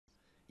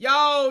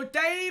Yo,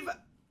 Dave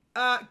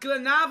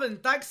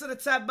Glenavon, thanks for the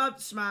 10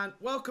 months, man.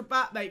 Welcome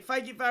back, mate.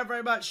 Thank you very,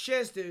 very much.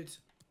 Cheers, dude.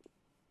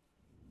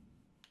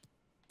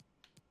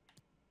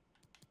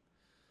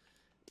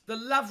 The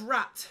Love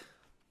Rat.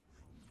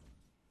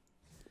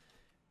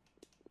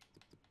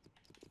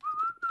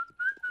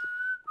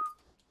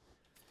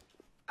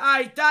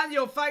 Hey,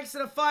 Daniel, thanks for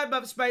the 5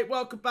 months, mate.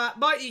 Welcome back.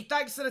 Mighty,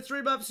 thanks for the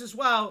 3 months as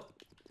well.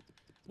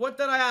 What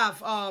did I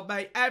have? Oh,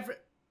 mate,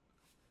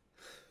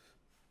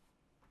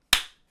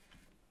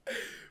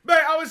 Mate,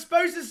 I was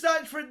supposed to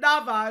search for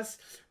Navas.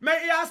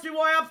 Mate, he asked me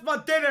what I had for my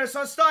dinner,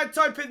 so I started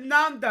typing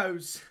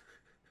Nando's.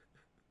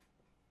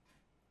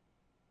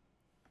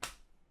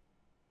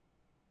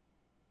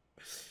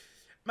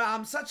 Man,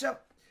 I'm such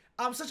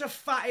a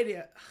fat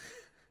idiot.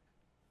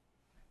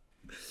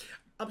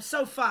 I'm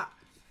so fat.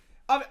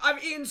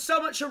 I've eaten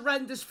so much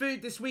horrendous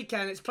food this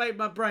weekend, it's played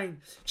my brain.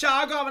 Chat,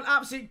 I got an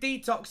absolute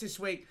detox this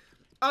week.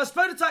 I was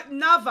supposed to type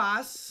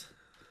Navas,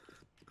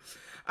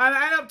 and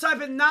I ended up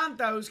typing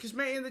Nando's because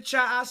mate in the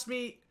chat asked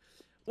me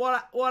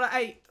what I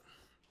ate.